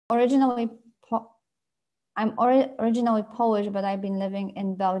originally originally Polish, but I've been living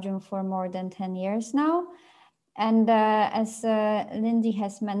in Belgium for more than 10 years now. And as Lindy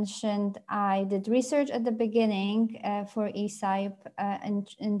has mentioned, I did research at the beginning for ESIP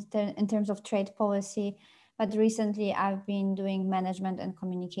in terms of trade policy, but recently I've been doing management and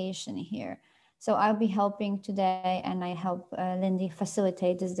communication here. So I'll be helping today, and I help Lindy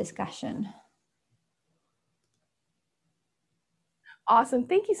facilitate this discussion. Awesome.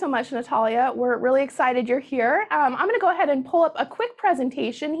 Thank you so much, Natalia. We're really excited you're here. I'm going to go ahead and pull up a quick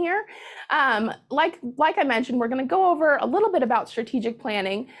presentation here. Like I mentioned, we're going to go over a little bit about strategic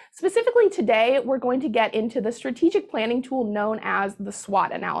planning. Specifically today, we're going to get into the strategic planning tool known as the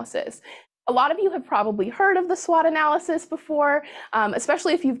SWOT analysis. A lot of you have probably heard of the SWOT analysis before,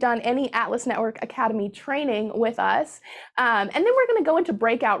 especially if you've done any Atlas Network Academy training with us. And then we're going to go into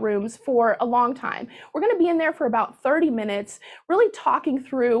breakout rooms for a long time. We're going to be in there for about 30 minutes, really talking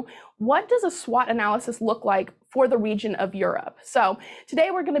through what does a SWOT analysis look like for the region of Europe. So today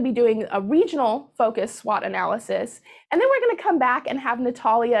we're going to be doing a regional focused SWOT analysis, and then we're going to come back and have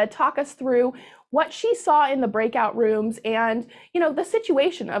Natalia talk us through what she saw in the breakout rooms and, the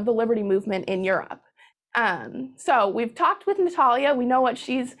situation of the Liberty Movement in Europe. So we've talked with Natalia, we know what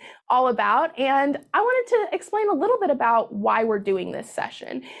she's all about, and I wanted to explain a little bit about why we're doing this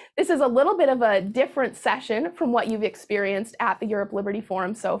session. This is a little bit of a different session from what you've experienced at the Europe Liberty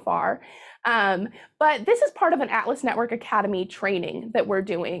Forum so far. But this is part of an Atlas Network Academy training that we're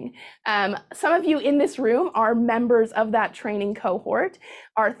doing. Some of you in this room are members of that training cohort,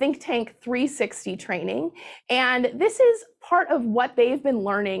 our Think Tank 360 training. And this is part of what they've been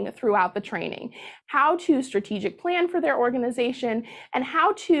learning throughout the training, how to strategic plan for their organization and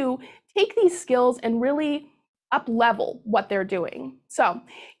how to take these skills and really up level what they're doing. So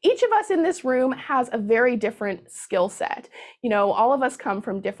each of us in this room has a very different skill set. All of us come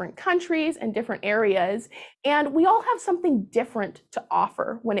from different countries and different areas, and we all have something different to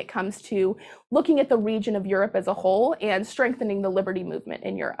offer when it comes to looking at the region of Europe as a whole and strengthening the Liberty Movement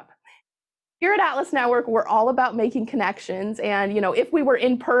in Europe. Here at Atlas Network, we're all about making connections. And, if we were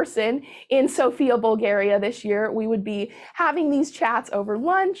in person in Sofia, Bulgaria this year, we would be having these chats over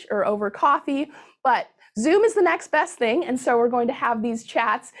lunch or over coffee. But Zoom is the next best thing, and so we're going to have these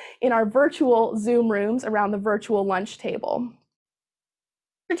chats in our virtual Zoom rooms around the virtual lunch table.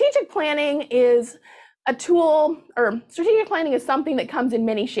 Strategic planning is a tool, or strategic planning is something that comes in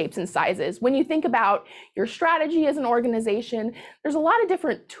many shapes and sizes. When you think about your strategy as an organization, there's a lot of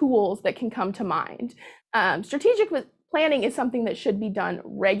different tools that can come to mind. Strategic planning is something that should be done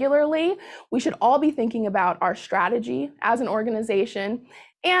regularly. We should all be thinking about our strategy as an organization,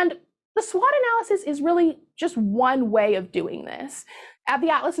 and the SWOT analysis is really just one way of doing this. At the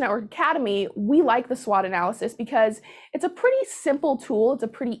Atlas Network Academy, we like the SWOT analysis because it's a pretty simple tool, it's a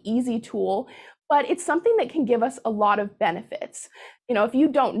pretty easy tool, but it's something that can give us a lot of benefits. If you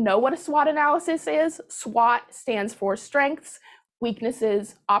don't know what a SWOT analysis is, SWOT stands for strengths,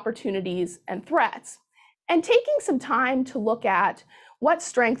 weaknesses, opportunities, and threats. And taking some time to look at what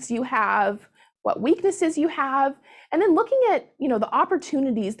strengths you have, what weaknesses you have, and then looking at the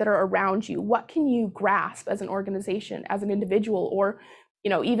opportunities that are around you. What can you grasp as an organization, as an individual, or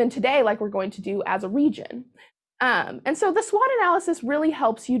even today, like we're going to do as a region. And so the SWOT analysis really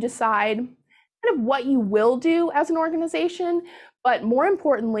helps you decide kind of what you will do as an organization, but more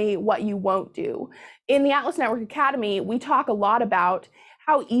importantly, what you won't do. In the Atlas Network Academy, we talk a lot about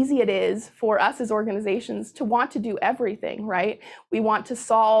how easy it is for us as organizations to want to do everything, right? We want to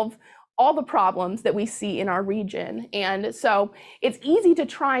solve all the problems that we see in our region. And so it's easy to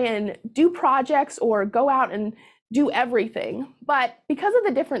try and do projects or go out and do everything. But because of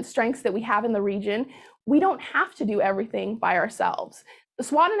the different strengths that we have in the region, we don't have to do everything by ourselves. The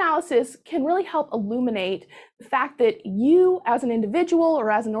SWOT analysis can really help illuminate the fact that you as an individual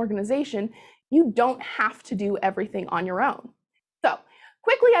or as an organization, you don't have to do everything on your own. So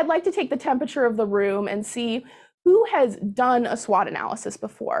quickly, I'd like to take the temperature of the room and see who has done a SWOT analysis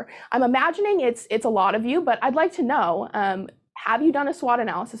before. I'm imagining it's a lot of you, but I'd like to know, have you done a SWOT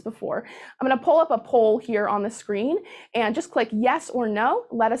analysis before? I'm going to pull up a poll here on the screen and just click yes or no.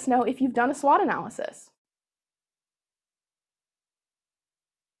 Let us know if you've done a SWOT analysis.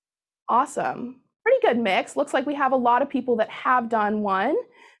 Awesome. Pretty good mix. Looks like we have a lot of people that have done one,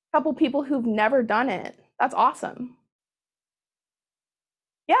 a couple people who've never done it. That's awesome.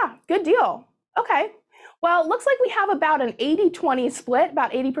 Yeah, good deal. Okay. Well, it looks like we have about an 80-20 split.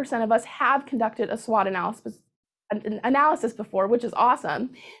 About 80% of us have conducted a SWOT analysis before, which is awesome.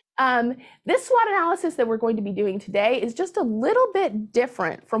 This SWOT analysis that we're going to be doing today is just a little bit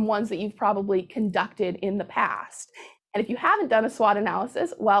different from ones that you've probably conducted in the past. And if you haven't done a SWOT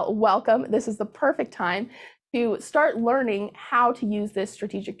analysis, well, welcome. This is the perfect time to start learning how to use this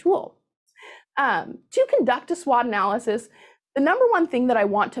strategic tool. To conduct a SWOT analysis, the number one thing that I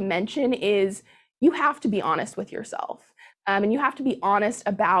want to mention is you have to be honest with yourself. And you have to be honest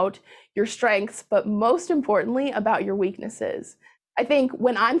about your strengths, but most importantly, about your weaknesses. I think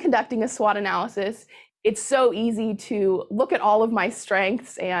when I'm conducting a SWOT analysis, it's so easy to look at all of my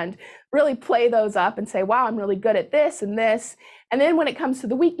strengths and really play those up and say, wow, I'm really good at this and this. And then when it comes to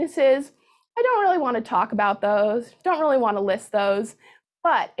the weaknesses, I don't really want to talk about those, don't really want to list those.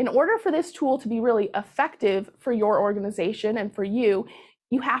 But in order for this tool to be really effective for your organization and for you,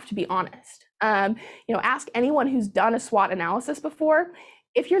 you have to be honest. Ask anyone who's done a SWOT analysis before.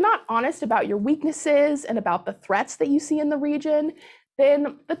 If you're not honest about your weaknesses and about the threats that you see in the region,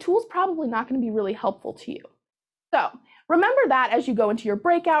 then the tool's probably not going to be really helpful to you. So remember that as you go into your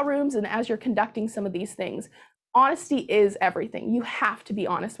breakout rooms and as you're conducting some of these things, honesty is everything. You have to be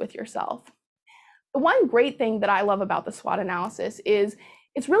honest with yourself. The one great thing that I love about the SWOT analysis is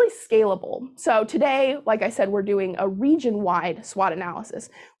it's really scalable. So today, like I said, we're doing a region-wide SWOT analysis,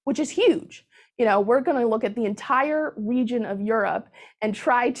 which is huge. We're going to look at the entire region of Europe and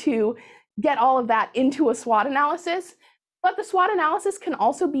try to get all of that into a SWOT analysis. But the SWOT analysis can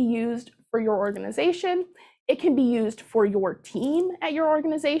also be used for your organization. It can be used for your team at your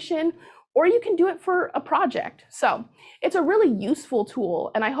organization, or you can do it for a project. So it's a really useful tool.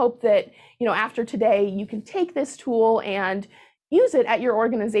 And I hope that, after today, you can take this tool and use it at your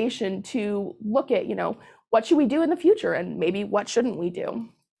organization to look at, what should we do in the future and maybe what shouldn't we do?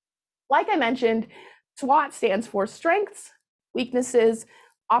 Like I mentioned, SWOT stands for strengths, weaknesses,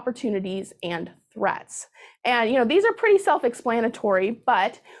 opportunities, and threats. And these are pretty self-explanatory,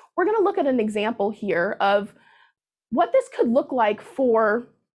 but we're going to look at an example here of what this could look like for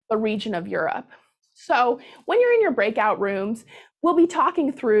the region of Europe. So when you're in your breakout rooms, we'll be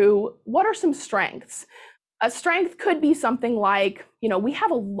talking through what are some strengths. A strength could be something like, we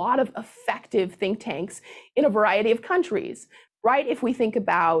have a lot of effective think tanks in a variety of countries, right? If we think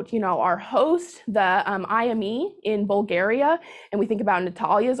about, our host, the IME in Bulgaria, and we think about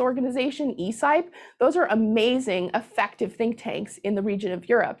Natalia's organization, ESIPE, those are amazing, effective think tanks in the region of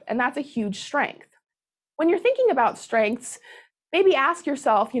Europe, and that's a huge strength. When you're thinking about strengths, maybe ask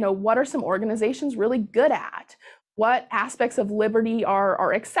yourself, what are some organizations really good at? What aspects of liberty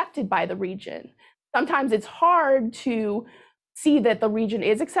are accepted by the region? Sometimes it's hard to see that the region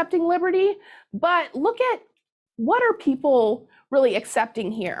is accepting liberty, but look at what are people really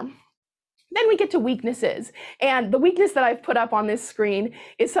accepting here? Then we get to weaknesses. And the weakness that I've put up on this screen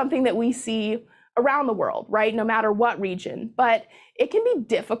is something that we see around the world, right? No matter what region, but it can be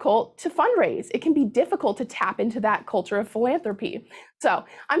difficult to fundraise. It can be difficult to tap into that culture of philanthropy. So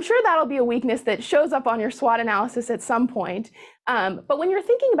I'm sure that'll be a weakness that shows up on your SWOT analysis at some point. But when you're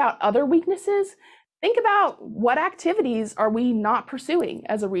thinking about other weaknesses, think about what activities are we not pursuing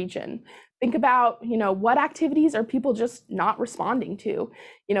as a region? Think about, what activities are people just not responding to?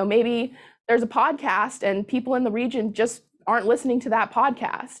 Maybe there's a podcast and people in the region just aren't listening to that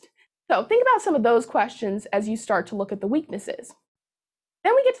podcast. So think about some of those questions as you start to look at the weaknesses.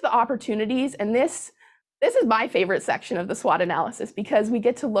 Then we get to the opportunities, and this is my favorite section of the SWOT analysis because we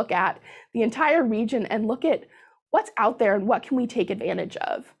get to look at the entire region and look at what's out there and what can we take advantage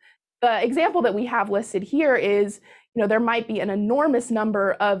of. The example that we have listed here is, there might be an enormous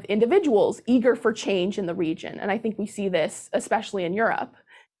number of individuals eager for change in the region, and I think we see this especially in Europe.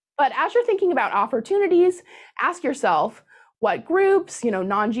 But as you're thinking about opportunities, ask yourself what groups,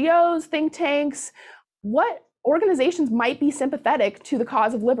 non-GOs, think tanks, what organizations might be sympathetic to the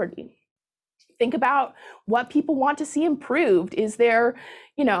cause of liberty. Think about what people want to see improved. Is there,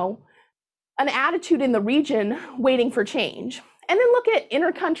 an attitude in the region waiting for change? And then look at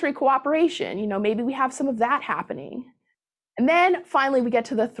inter-country cooperation. Maybe we have some of that happening. And then finally, we get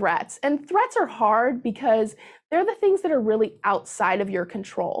to the threats. And threats are hard because they're the things that are really outside of your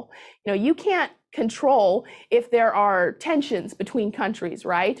control. You can't control if there are tensions between countries,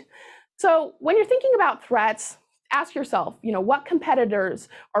 right? So when you're thinking about threats, ask yourself, what competitors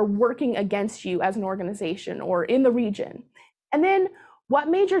are working against you as an organization or in the region? And then what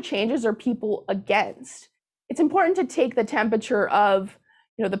major changes are people against? It's important to take the temperature of,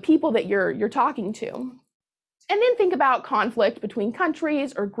 the people that you're talking to. And then think about conflict between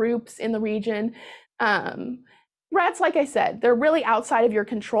countries or groups in the region. Threats, like I said, they're really outside of your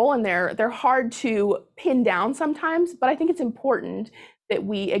control and they're hard to pin down sometimes, but I think it's important that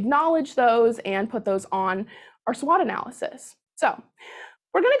we acknowledge those and put those on our SWOT analysis. So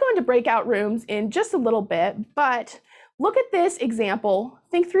we're going to go into breakout rooms in just a little bit, but look at this example,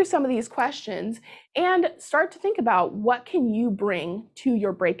 think through some of these questions, and start to think about what can you bring to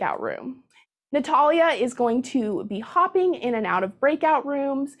your breakout room. Natalia is going to be hopping in and out of breakout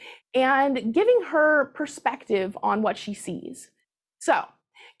rooms and giving her perspective on what she sees. So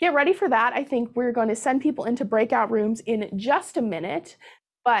get ready for that. I think we're going to send people into breakout rooms in just a minute,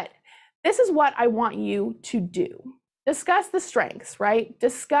 but this is what I want you to do. Discuss the strengths, right?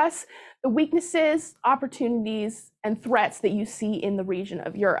 Discuss the weaknesses, opportunities, and threats that you see in the region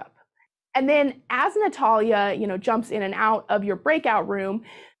of Europe. And then as Natalia, jumps in and out of your breakout room,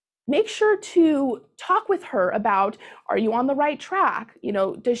 make sure to talk with her about, are you on the right track?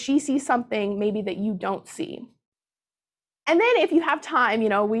 Does she see something maybe that you don't see? And then if you have time,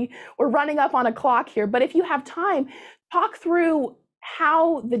 we're running up on a clock here, but if you have time, talk through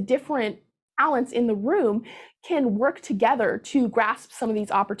how the different talents in the room can work together to grasp some of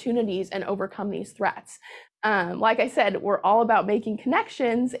these opportunities and overcome these threats. Like I said, we're all about making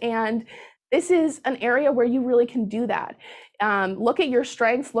connections, and this is an area where you really can do that. Look at your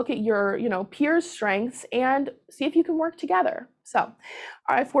strengths, look at your peers' strengths, and see if you can work together. So,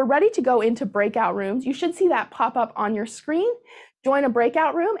 if we're ready to go into breakout rooms, you should see that pop up on your screen. Join a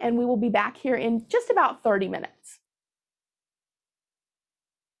breakout room, and we will be back here in just about 30 minutes.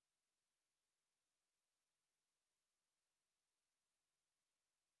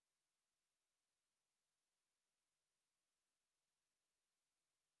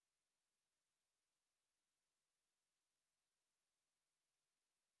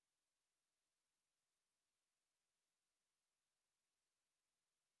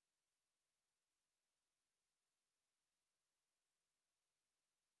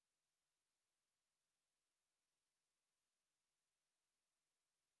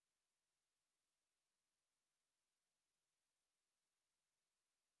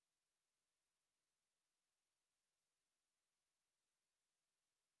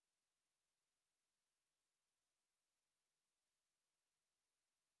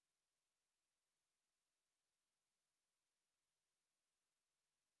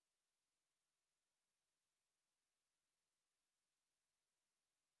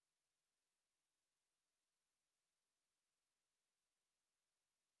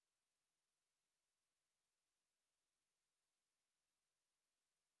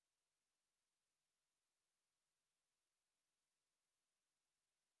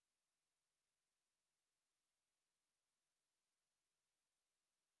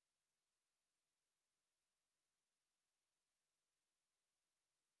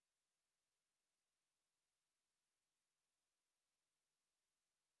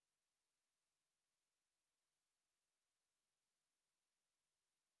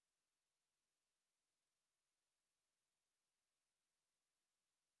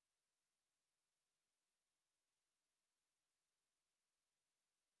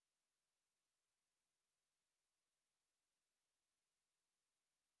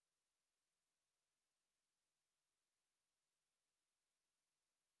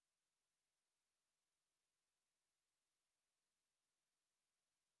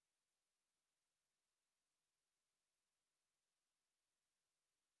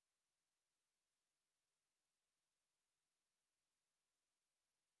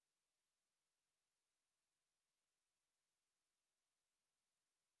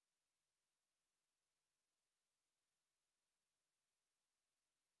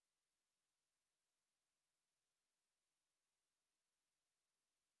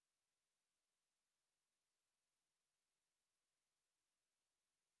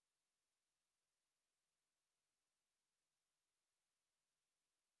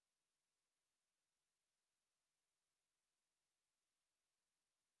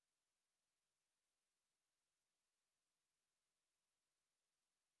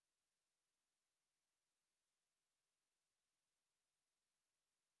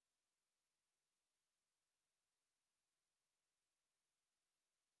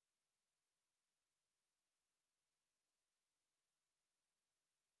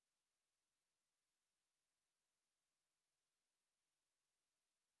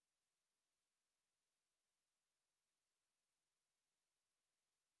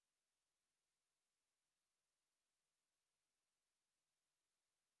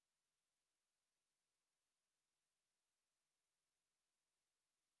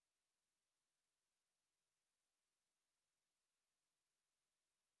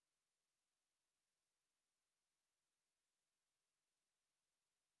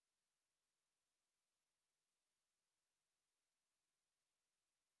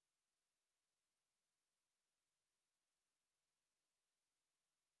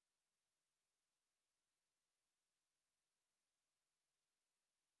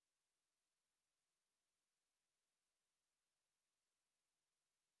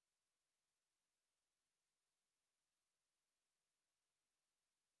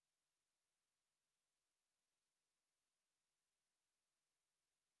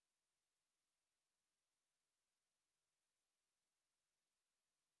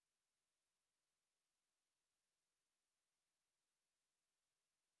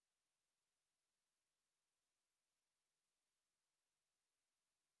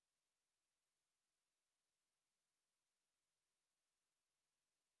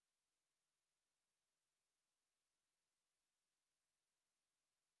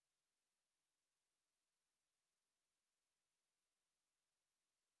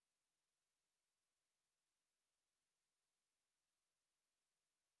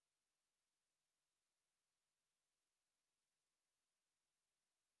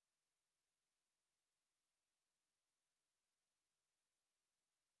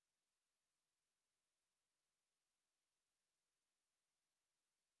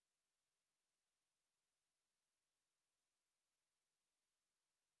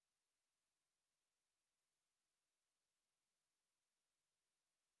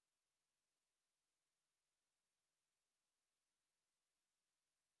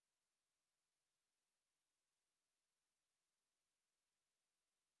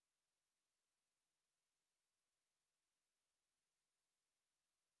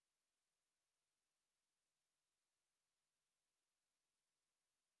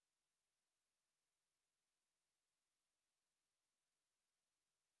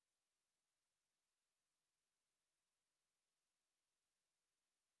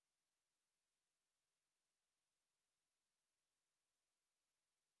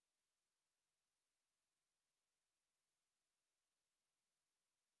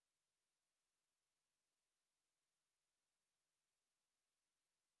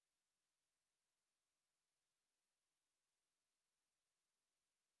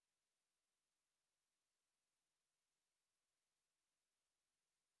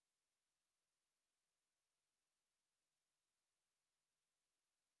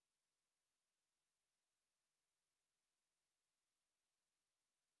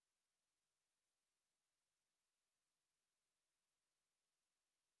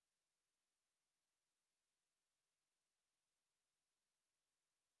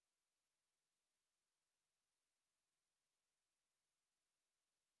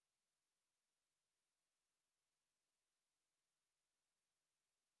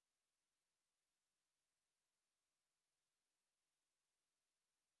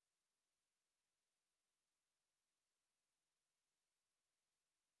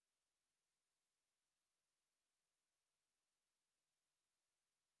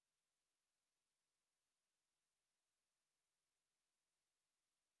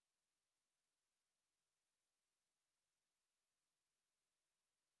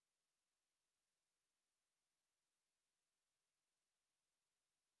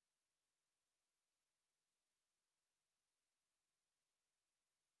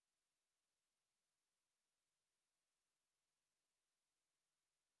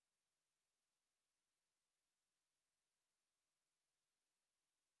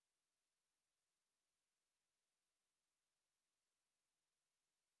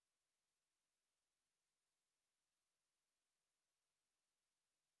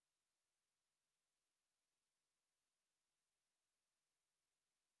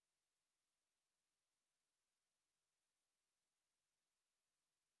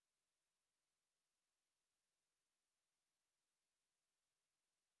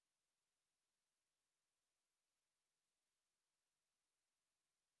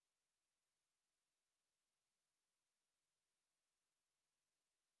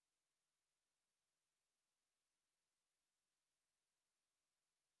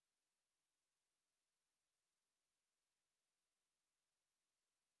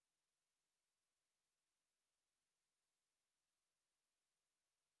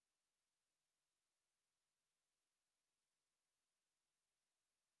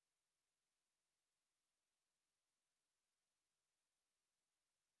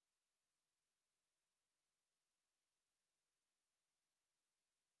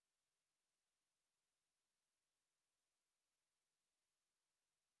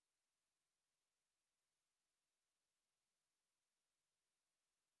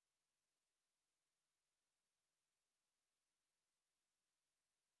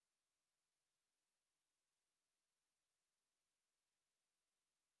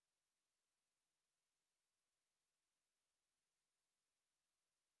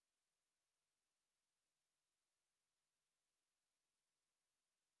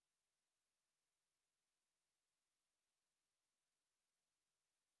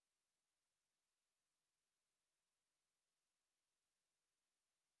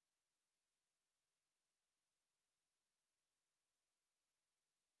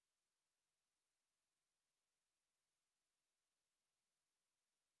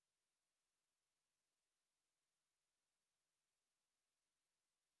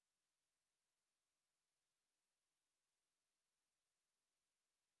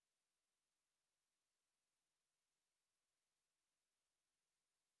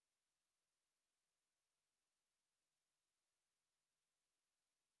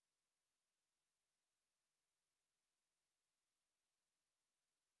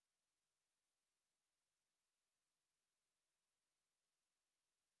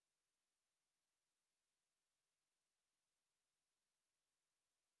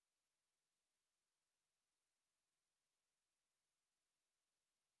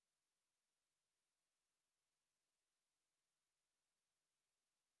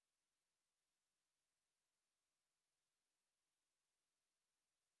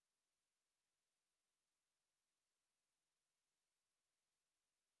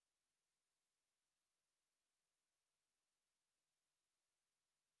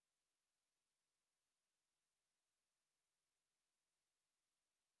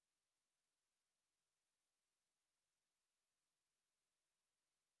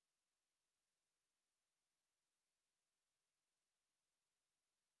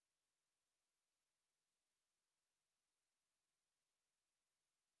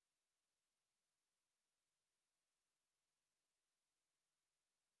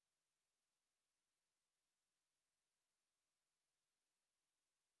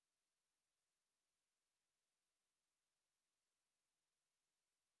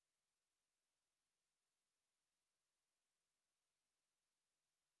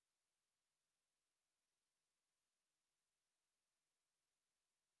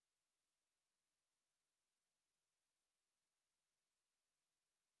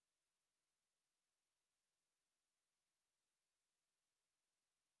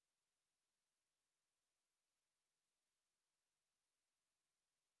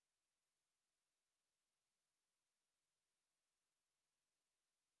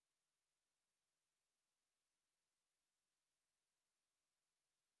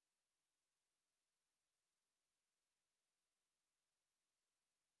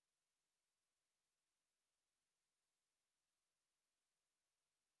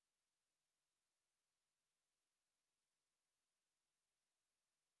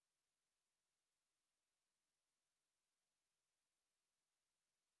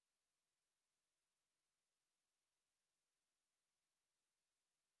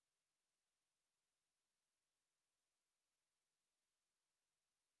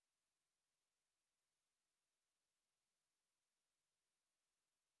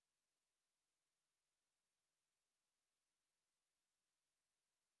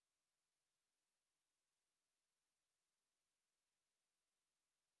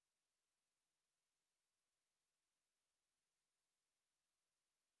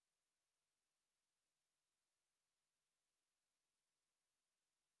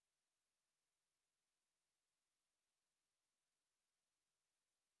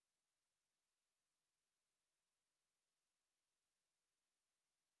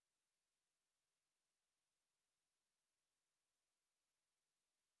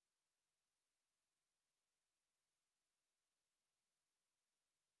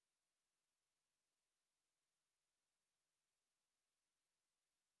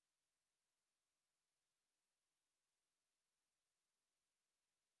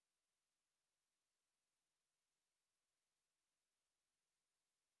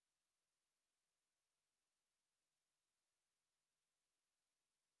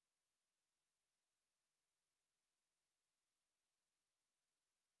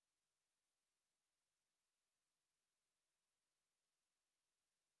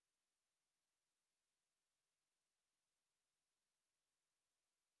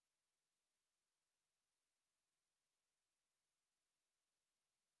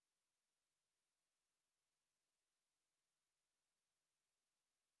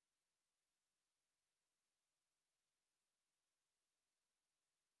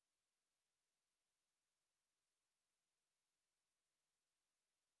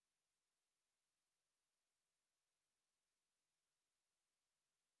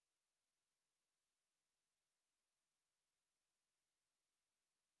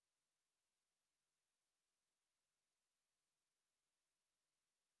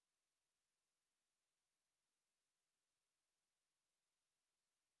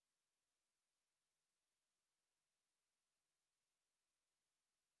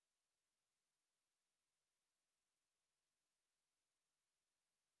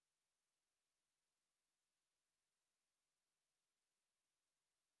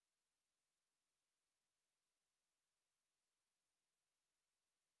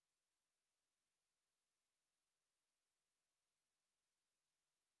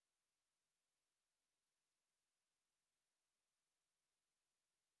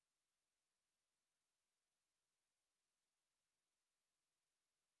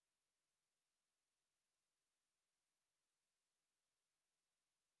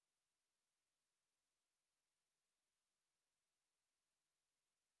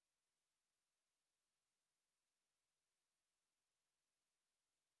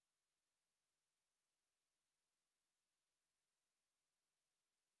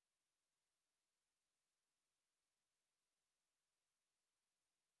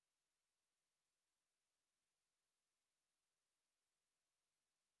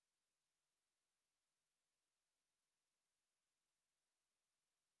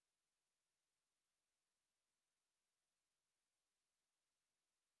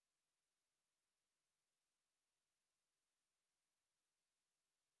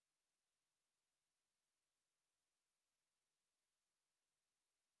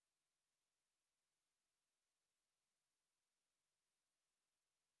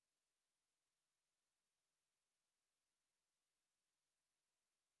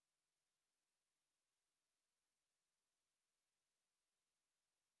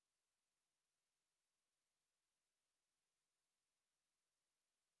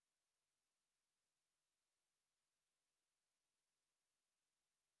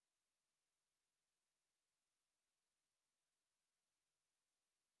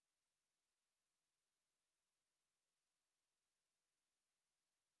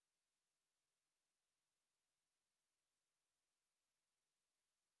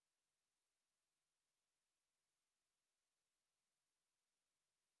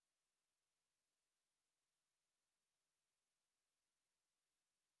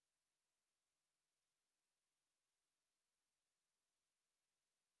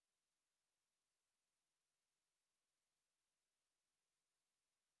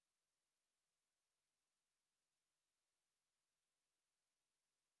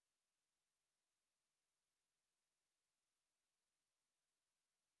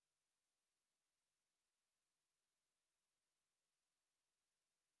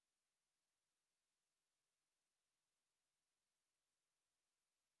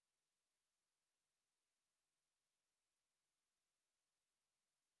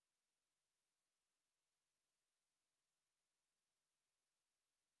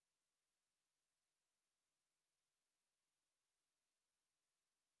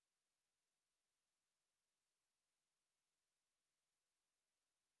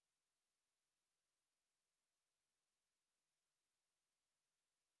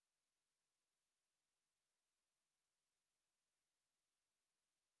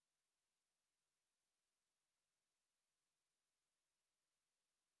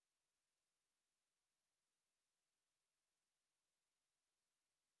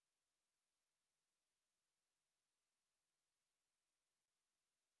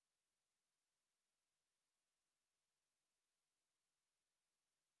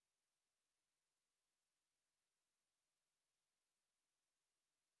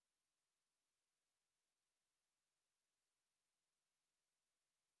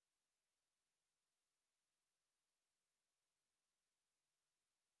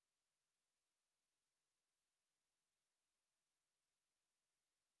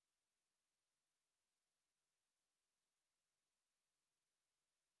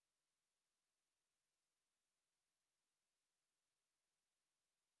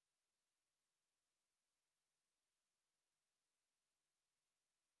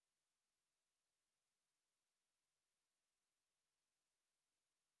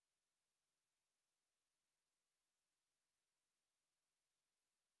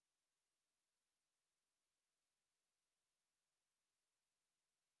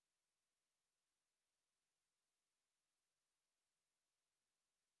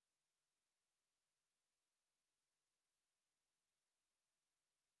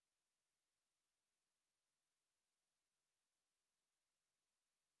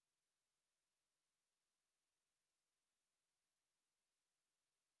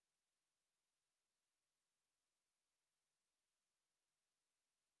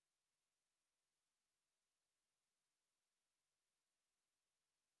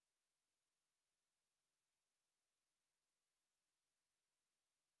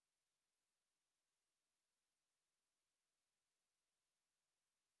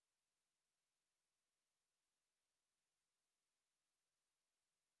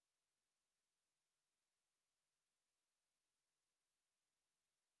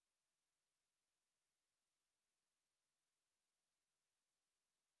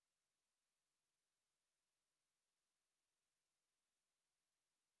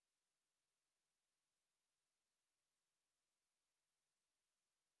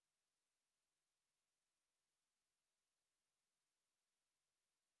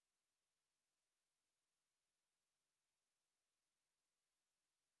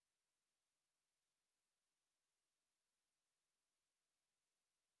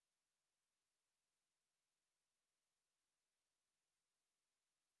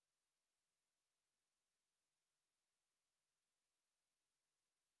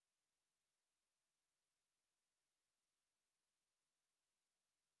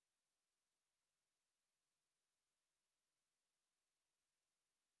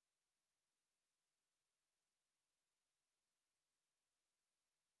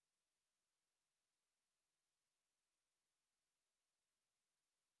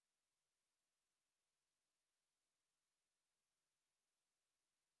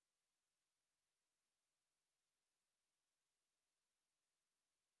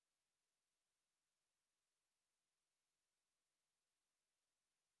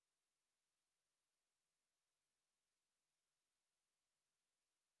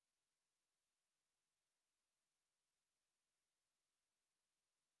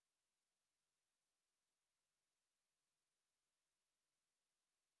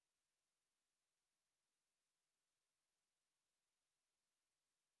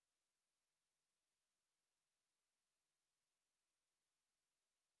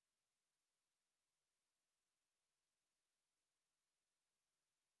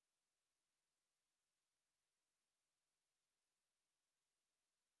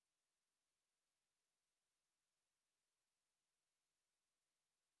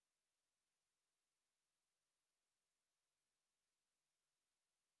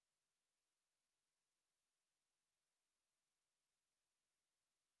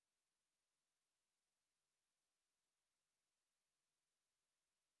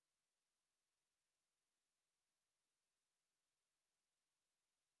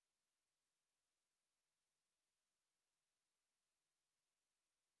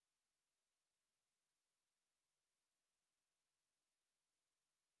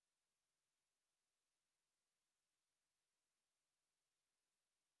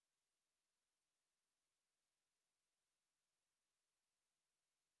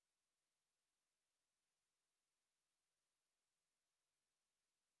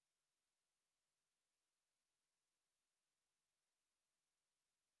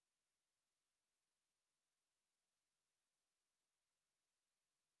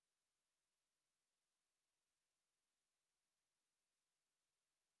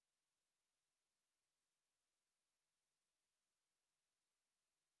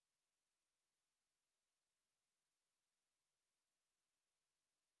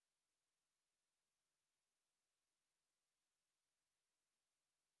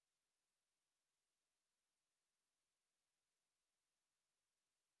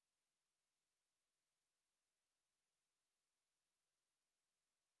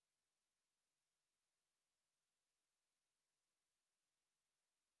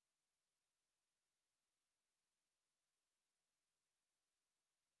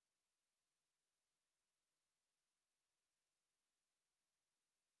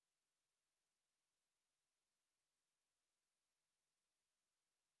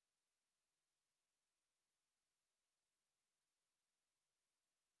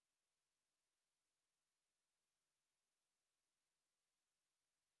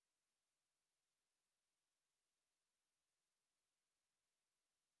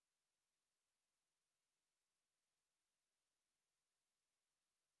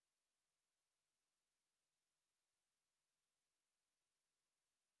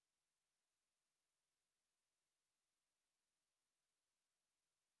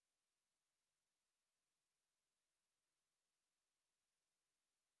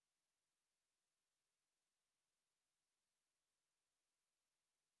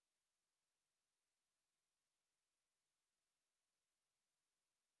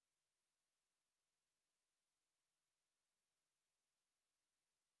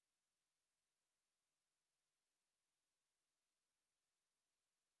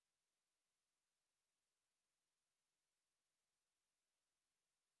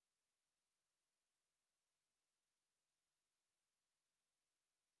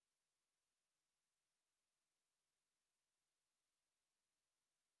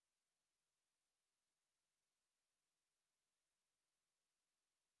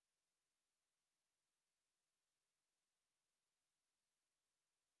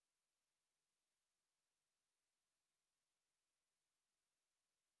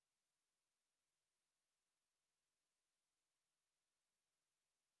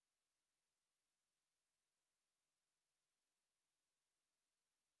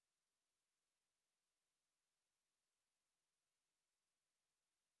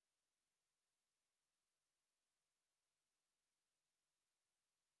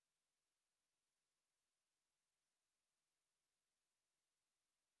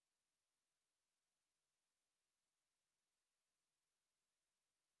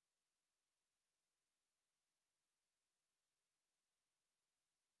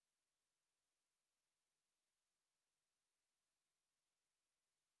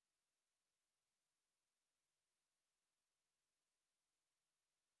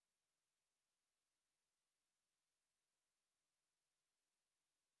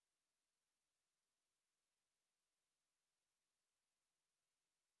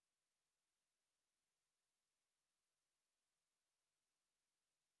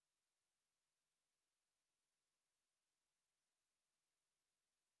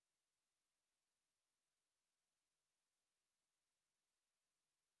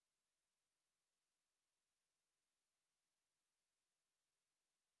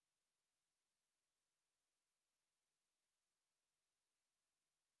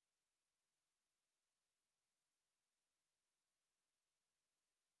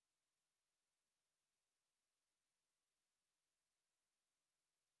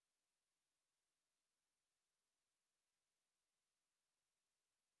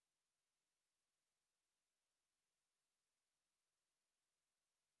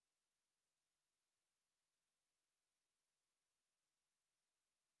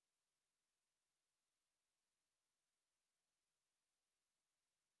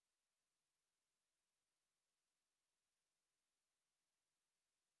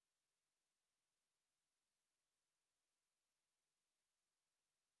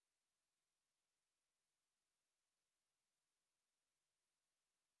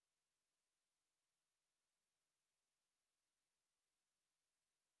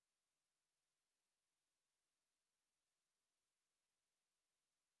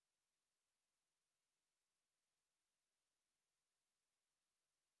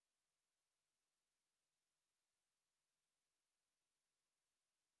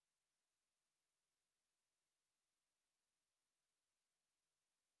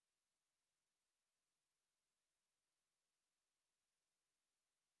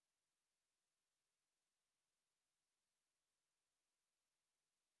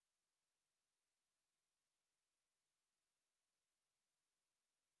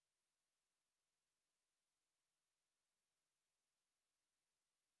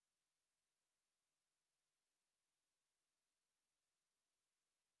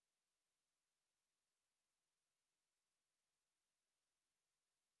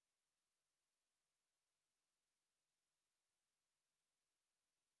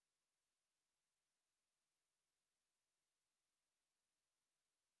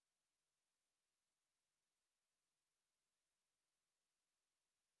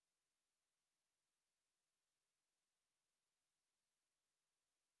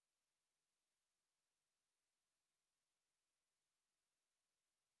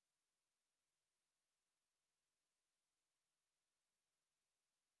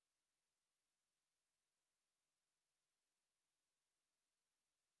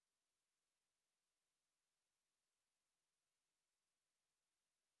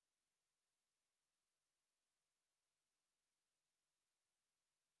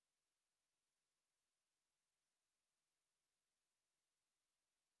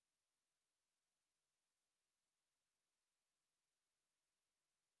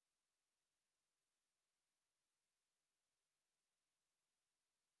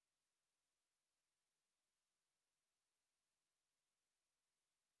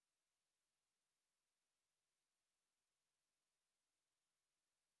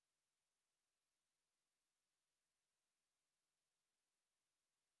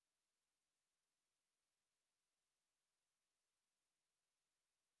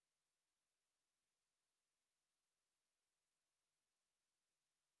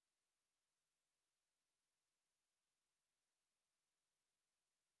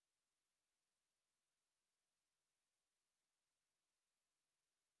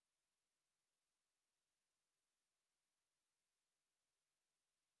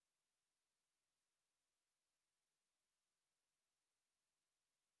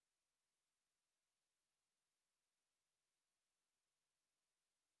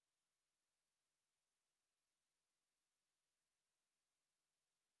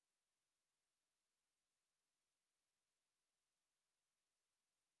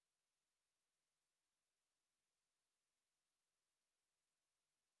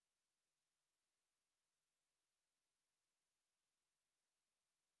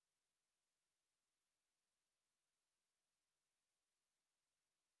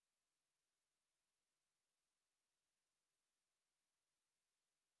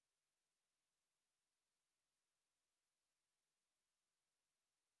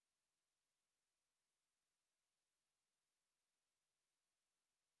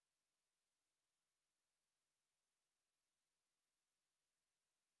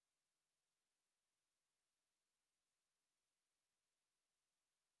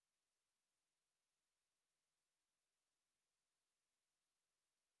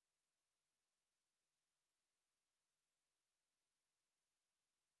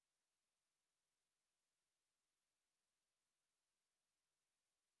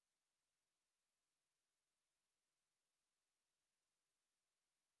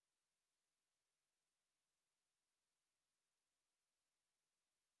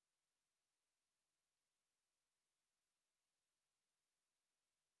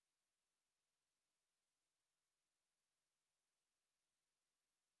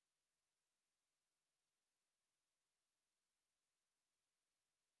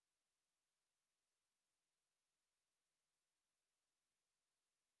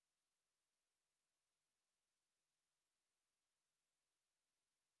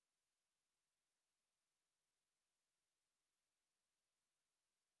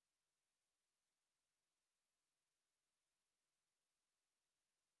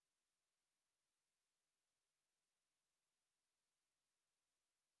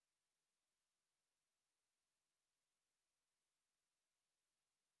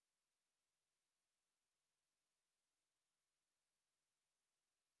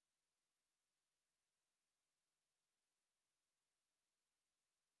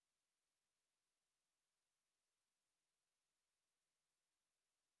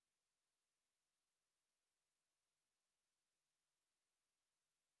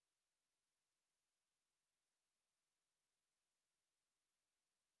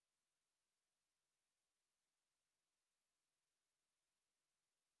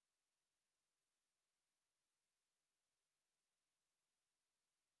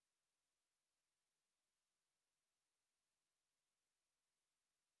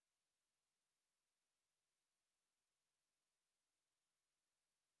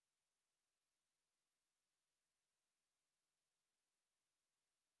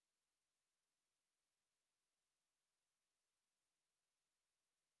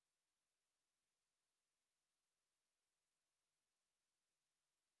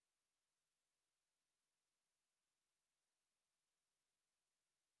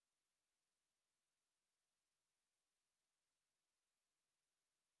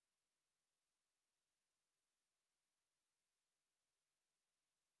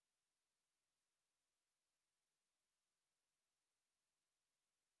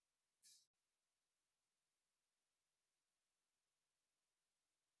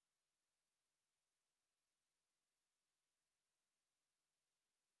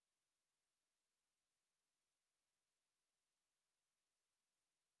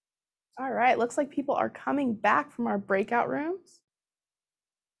 All right, looks like people are coming back from our breakout rooms.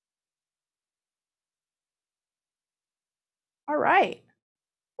 All right.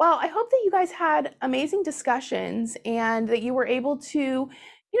 Well, I hope that you guys had amazing discussions and that you were able to,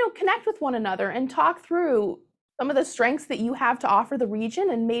 connect with one another and talk through some of the strengths that you have to offer the region,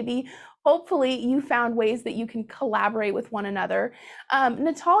 and maybe hopefully you found ways that you can collaborate with one another.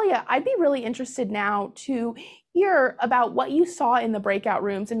 Natalia, I'd be really interested now to hear about what you saw in the breakout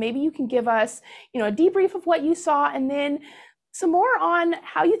rooms, and maybe you can give us, a debrief of what you saw, and then some more on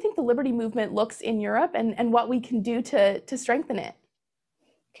how you think the Liberty Movement looks in Europe, and what we can do to strengthen it.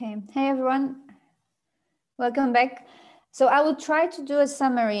 Okay, hey everyone, welcome back. So I will try to do a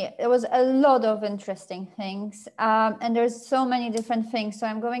summary. There was a lot of interesting things, and there's so many different things. So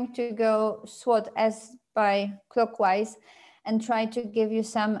I'm going to go SWOT as by clockwise and try to give you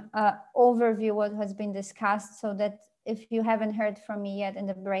some overview what has been discussed, so that if you haven't heard from me yet in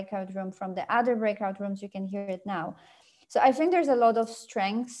the breakout room from the other breakout rooms, you can hear it now. So I think there's a lot of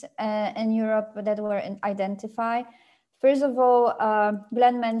strengths in Europe that were identified. First of all,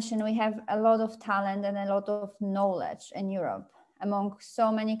 Glenn mentioned we have a lot of talent and a lot of knowledge in Europe among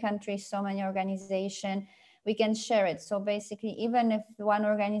so many countries, so many organizations. We can share it. So basically, even if one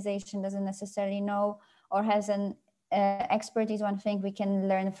organization doesn't necessarily know or has an expertise one thing, we can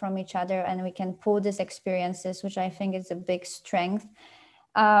learn from each other and we can pool these experiences, which I think is a big strength.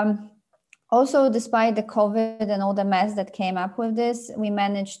 Also, despite the COVID and all the mess that came up with this, we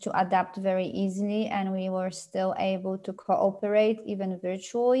managed to adapt very easily, and we were still able to cooperate even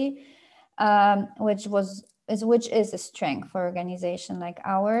virtually, which is a strength for an organization like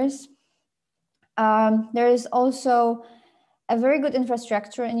ours. There is also a very good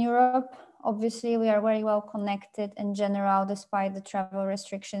infrastructure in Europe. Obviously, we are very well connected in general, despite the travel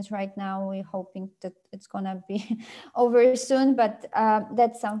restrictions right now. We're hoping that it's gonna be over soon, but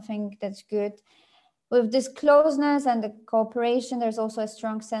that's something that's good. With this closeness and the cooperation, there's also a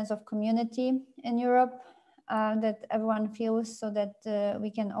strong sense of community in Europe that everyone feels, so that we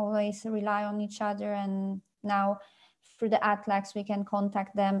can always rely on each other. And now through the ATLAX, we can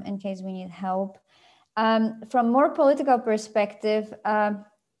contact them in case we need help. From more political perspective,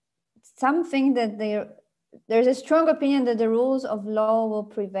 something that there's a strong opinion that the rules of law will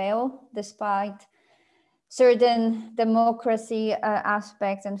prevail despite certain democracy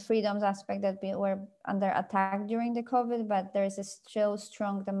aspects and freedoms aspects that were under attack during the COVID, but there's a still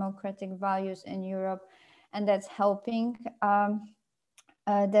strong democratic values in Europe, and that's helping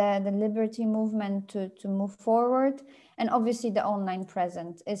the liberty movement to move forward. And obviously the online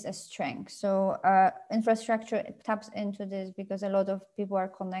presence is a strength. So infrastructure taps into this because a lot of people are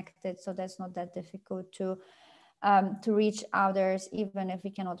connected. So that's not that difficult to reach others, even if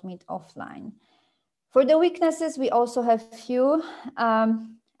we cannot meet offline. For the weaknesses, we also have few.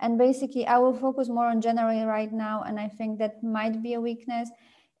 And basically I will focus more on generally right now. And I think that might be a weakness.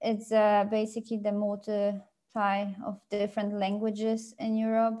 It's basically the multiply of different languages in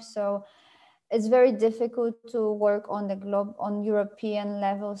Europe. So it's very difficult to work on on European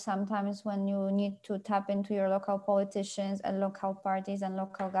level sometimes when you need to tap into your local politicians and local parties and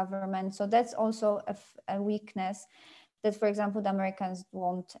local government. So that's also a weakness that, for example, the Americans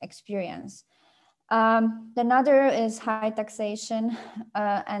won't experience. Another is high taxation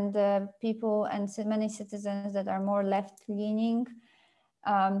and people and many citizens that are more left-leaning.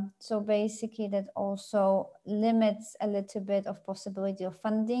 So basically that also limits a little bit of possibility of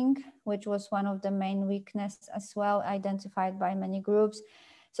funding, which was one of the main weaknesses as well identified by many groups.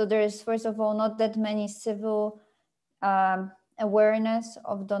 So there is, first of all, not that many civil awareness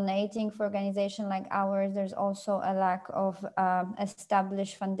of donating for organizations like ours. There's also a lack of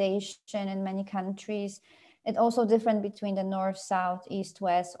established foundation in many countries. It's also different between the north, south, east,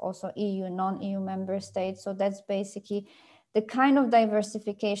 west, also EU, non-EU member states. So that's basically the kind of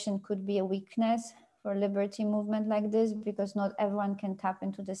diversification could be a weakness for liberty movement like this, because not everyone can tap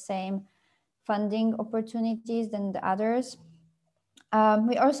into the same funding opportunities than the others.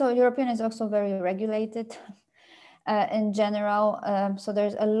 European is also very regulated in general. So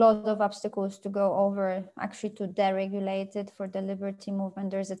there's a lot of obstacles to go over actually to deregulate it. For the liberty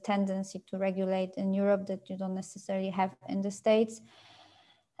movement, there's a tendency to regulate in Europe that you don't necessarily have in the States.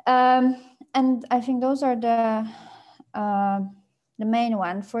 And I think those are the main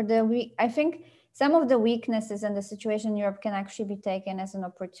one. I think some of the weaknesses in the situation in Europe can actually be taken as an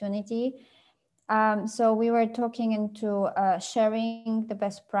opportunity. So we were talking into sharing the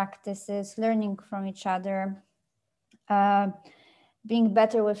best practices, learning from each other, being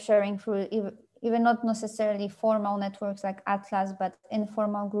better with sharing through even not necessarily formal networks like Atlas, but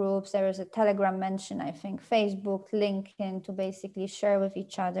informal groups. There is a Telegram mention, I think, Facebook, LinkedIn, to basically share with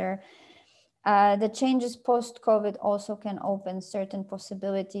each other. The changes post-COVID also can open certain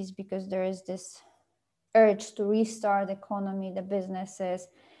possibilities because there is this urge to restart the economy, the businesses.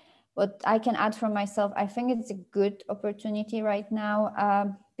 What I can add from myself, I think it's a good opportunity right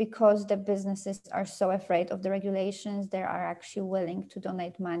now because the businesses are so afraid of the regulations. They are actually willing to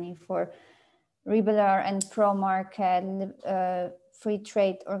donate money for liberal and pro-market free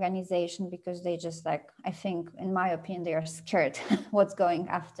trade organization because they just like, I think, in my opinion, they are scared what's going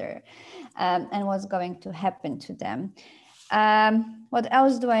after and what's going to happen to them. What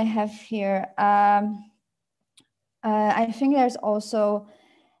else do I have here? I think there's also,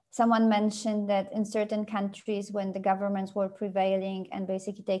 someone mentioned that in certain countries when the governments were prevailing and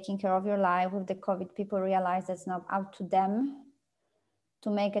basically taking care of your life with the COVID, people realized it's not up to them to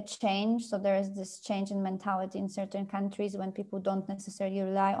make a change. So there is this change in mentality in certain countries when people don't necessarily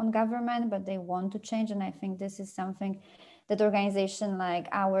rely on government, but they want to change. And I think this is something that organization like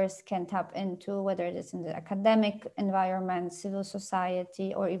ours can tap into, whether it is in the academic environment, civil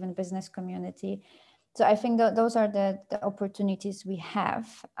society, or even business community. So I think that those are the opportunities we have.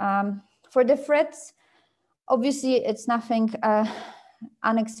 For the threats, obviously it's nothing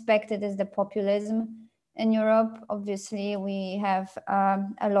unexpected as the populism in Europe. Obviously, we have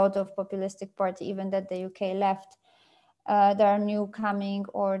a lot of populistic party, even that the UK left. There are new coming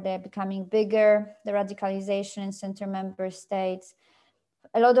or they're becoming bigger, the radicalization in center member states.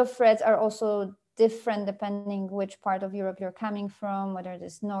 A lot of threats are also different depending which part of Europe you're coming from, whether it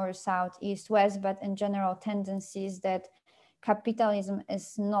is north, south, east, west, but in general tendencies that capitalism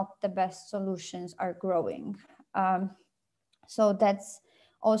is not the best solutions are growing. So that's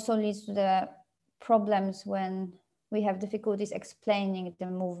also leads to the problems when we have difficulties explaining the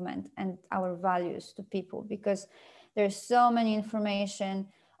movement and our values to people, because there's so many information,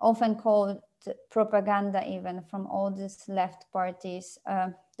 often called propaganda, even from all these left parties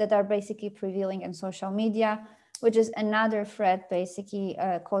that are basically prevailing in social media, which is another threat basically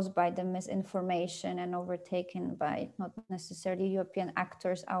caused by the misinformation and overtaken by not necessarily European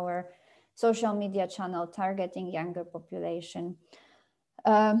actors, our social media channel targeting younger population.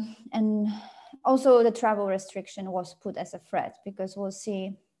 And also the travel restriction was put as a threat because we'll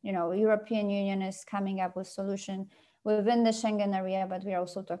see, you know, European Union is coming up with solution within the Schengen area, but we're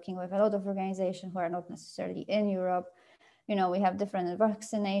also talking with a lot of organizations who are not necessarily in Europe. You know, we have different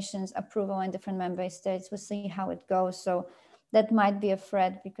vaccinations approval in different member states. We'll see how it goes. So that might be a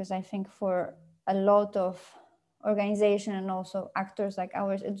threat because I think for a lot of organizations and also actors like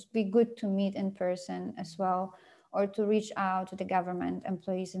ours, it'd be good to meet in person as well, or to reach out to the government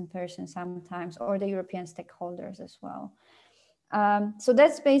employees in person sometimes, or the European stakeholders as well. So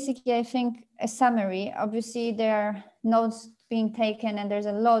that's basically, I think, a summary. Obviously, there are notes being taken and there's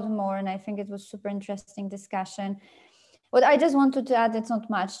a lot more, and I think it was super interesting discussion. What I just wanted to add, it's not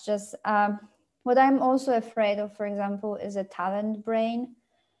much, just what I'm also afraid of, for example, is a talent drain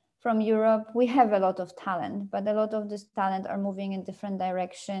from Europe. We have a lot of talent, but a lot of this talent are moving in different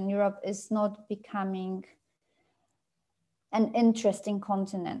direction. Europe is not becoming an interesting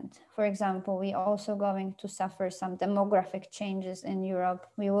continent. For example, we are also going to suffer some demographic changes in Europe.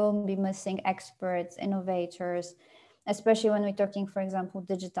 We will be missing experts, innovators, especially when we're talking, for example,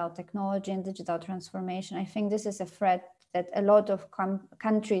 digital technology and digital transformation. I think this is a threat that a lot of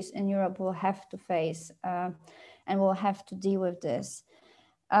countries in Europe will have to face and will have to deal with this.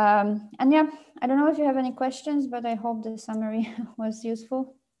 And yeah, I don't know if you have any questions, but I hope the summary was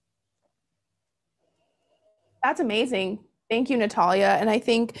useful. That's amazing. Thank you, Natalia. And I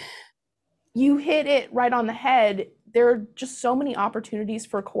think you hit it right on the head. There are just so many opportunities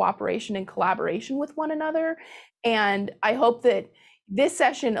for cooperation and collaboration with one another. And I hope that this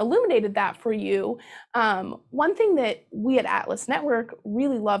session illuminated that for you. One thing that we at Atlas Network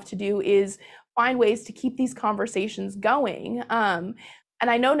really love to do is find ways to keep these conversations going. And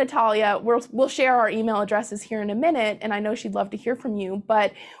I know, Natalia, we'll share our email addresses here in a minute, and I know she'd love to hear from you,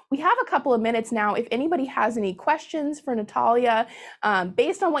 but we have a couple of minutes now. If anybody has any questions for Natalia,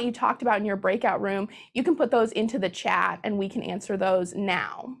 based on what you talked about in your breakout room, you can put those into the chat and we can answer those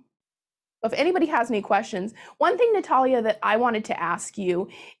now. If anybody has any questions, one thing, Natalia, that I wanted to ask you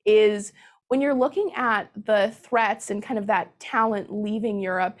is when you're looking at the threats and kind of that talent leaving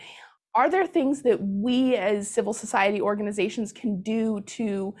Europe, are there things that we as civil society organizations can do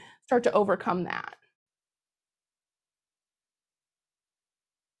to start to overcome that?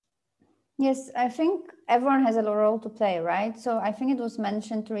 Yes, I think everyone has a role to play, right? So I think it was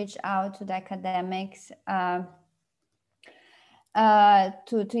mentioned to reach out to the academics.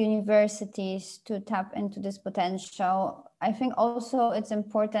 to universities to tap into this potential. I think also it's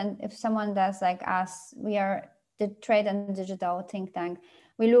important if someone does like us, we are the Trade and Digital think tank,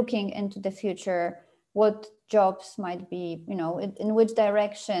 we're looking into the future, what jobs might be, you know, in which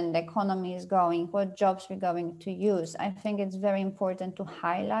direction the economy is going, what jobs we're going to use. I think it's very important to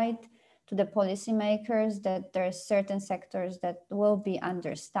highlight to the policymakers that there are certain sectors that will be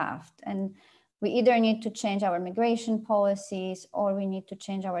understaffed, and we either need to change our migration policies or we need to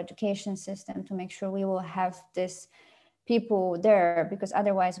change our education system to make sure we will have this people there, because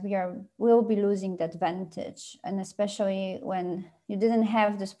otherwise we'll be losing the advantage. And especially when you didn't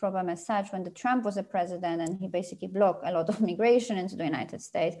have this problem as such when the Trump was a president and he basically blocked a lot of migration into the United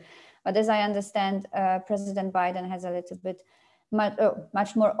States. But as I understand, President Biden has a little bit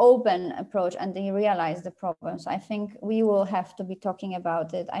much more open approach, and they realize the problem. So I think we will have to be talking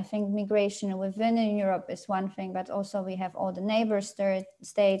about it. I think migration within Europe is one thing, but also we have all the neighbor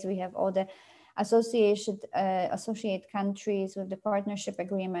states, we have all the associate countries with the partnership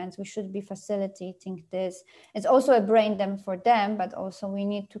agreements. We should be facilitating this. It's also a brain dump for them, but also we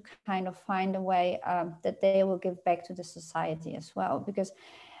need to kind of find a way that they will give back to the society as well. Because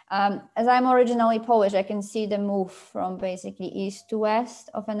as I'm originally Polish, I can see the move from basically east to west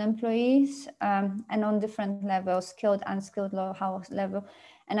of an employees and on different levels, skilled, unskilled, low house level.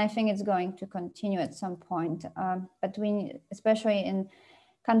 And I think it's going to continue at some point. But we, especially in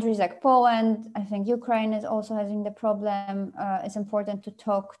countries like Poland, I think Ukraine is also having the problem. It's important to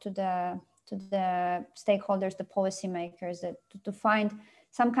talk to the stakeholders, the policymakers, to find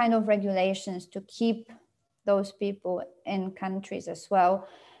some kind of regulations to keep those people in countries as well.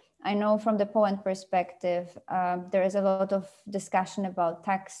 I know from the Poland perspective, there is a lot of discussion about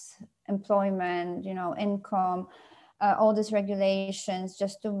tax, employment, you know, income, all these regulations,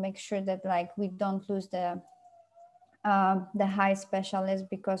 just to make sure that like we don't lose the high specialists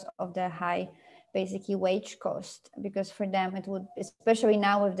because of the high basically wage cost. Because for them it would, especially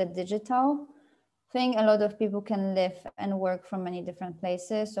now with the digital thing, a lot of people can live and work from many different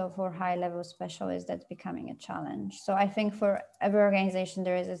places. So for high level specialists, that's becoming a challenge. So I think for every organization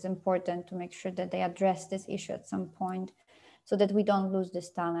it's important to make sure that they address this issue at some point so that we don't lose this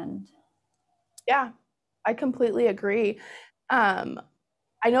talent. Yeah, I completely agree.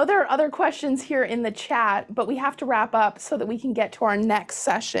 I know there are other questions here in the chat, but we have to wrap up so that we can get to our next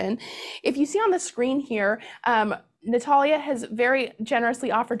session. If you see on the screen here, Natalia has very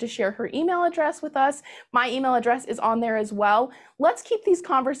generously offered to share her email address with us. My email address is on there as well. Let's keep these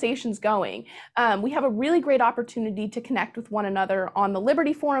conversations going. We have a really great opportunity to connect with one another on the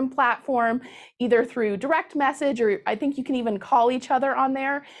Liberty Forum platform, either through direct message, or I think you can even call each other on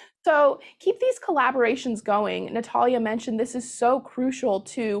there. So keep these collaborations going. Natalia mentioned this is so crucial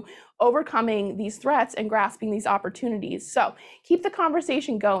to overcoming these threats and grasping these opportunities. So keep the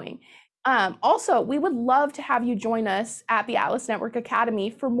conversation going. Also, we would love to have you join us at the Atlas Network Academy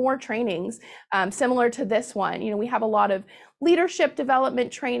for more trainings similar to this one. You know, we have a lot of leadership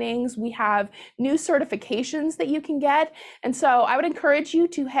development trainings. We have new certifications that you can get. And so I would encourage you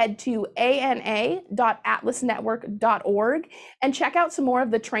to head to ana.atlasnetwork.org and check out some more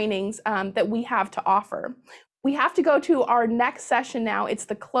of the trainings that we have to offer. We have to go to our next session now. It's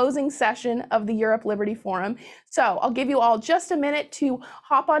the closing session of the Europe Liberty Forum. So I'll give you all just a minute to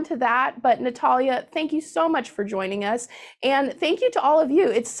hop onto that. But Natalia, thank you so much for joining us. And thank you to all of you.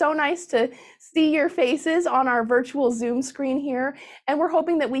 It's so nice to see your faces on our virtual Zoom screen here. And we're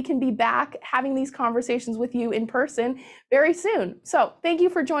hoping that we can be back having these conversations with you in person very soon. So thank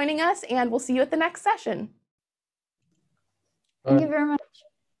you for joining us, and we'll see you at the next session. Thank you very much.